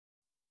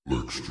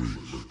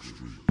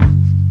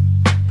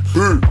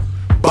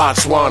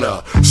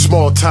Botswana,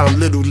 small-time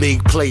little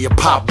league player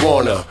Pop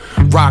Warner.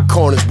 Rock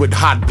corners with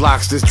hot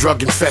blocks that's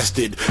drug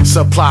infested.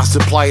 Supply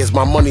suppliers,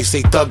 my money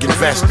say thug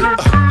invested.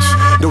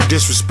 No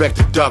disrespect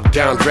to Duck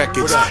Down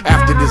Records.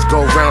 After this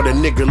go round, a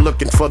nigga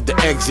looking for the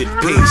exit.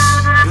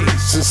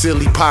 Peace.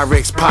 Sincerely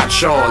Pyrex Pot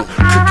Sean.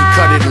 Cookie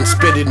cut it and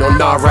spit it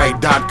on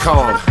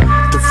alright.com.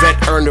 The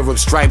vet earner of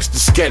stripes, the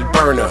sket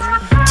burner.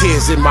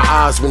 Tears in my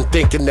eyes when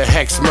thinking the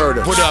Hex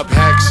murder. What up,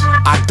 Hex?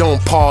 I don't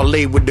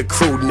parlay with the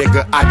crew,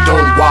 nigga. I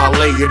don't wale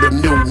with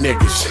them new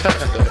niggas.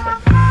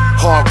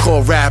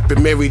 Hardcore rap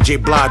and Mary J.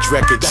 Blige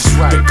records. That's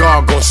right. The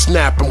guard gon'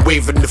 snap, I'm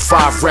waving the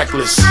 5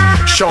 reckless.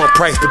 Sean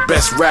Price, the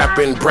best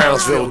rapper in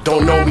Brownsville.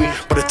 Don't know me,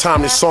 by the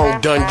time this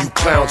song done, you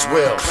clowns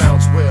will.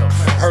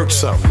 Heard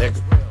something,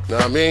 nigga. Know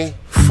what I mean?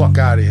 Fuck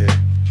out of here.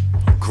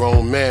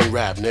 Grown man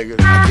rap, nigga.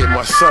 I get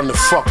my son to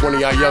fuck one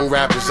of y'all young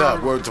rappers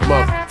up. Word to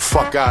mother.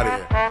 Fuck out of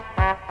here.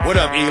 What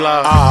up,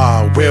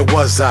 Eli? Where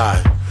was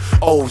I?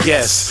 Oh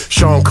yes,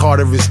 Sean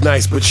Carter is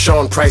nice, but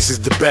Sean Price is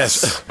the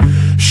best.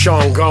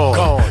 Sean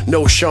gone,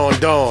 no Sean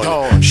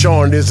Dawn.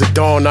 Sean is a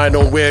Dawn, I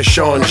don't wear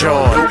Sean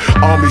John.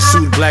 Army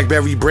suit,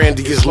 Blackberry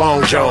brandy is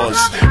Long Johns.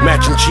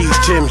 Matching cheese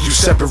Tims, you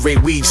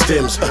separate weed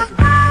stems.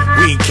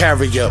 Weed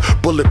carrier,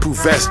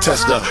 bulletproof vest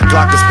tester.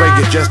 Glock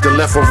sprayer, just the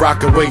left for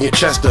Rockaway and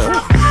Chester.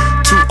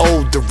 Too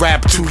old to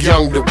rap, too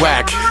young to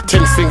whack.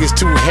 10 fingers,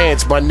 2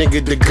 hands, my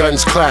nigga, the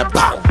guns clap.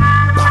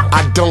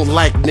 I don't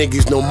like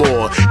niggas no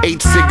more.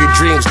 8-figure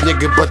dreams,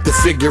 nigga, but the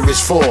figure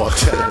is 4.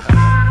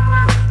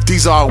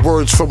 These are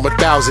words from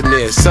 1,000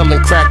 years.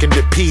 Selling crack in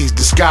the peas,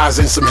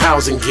 disguising some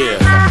housing gear.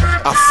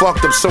 I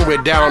fucked up somewhere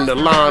down the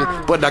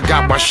line, but I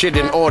got my shit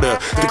in order.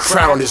 The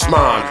crown is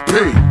mine.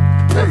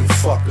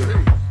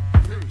 Fucker.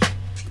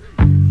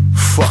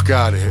 Fuck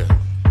out of here.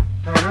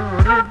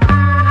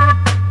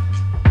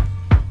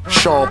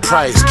 Sean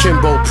Price,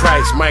 Kimbo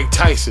Price, Mike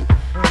Tyson.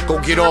 Go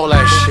get all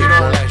that shit,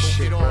 man.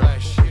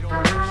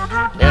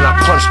 And I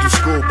punched through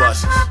school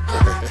buses.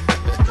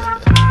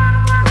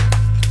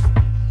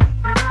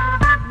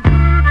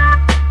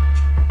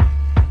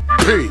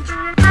 Peace.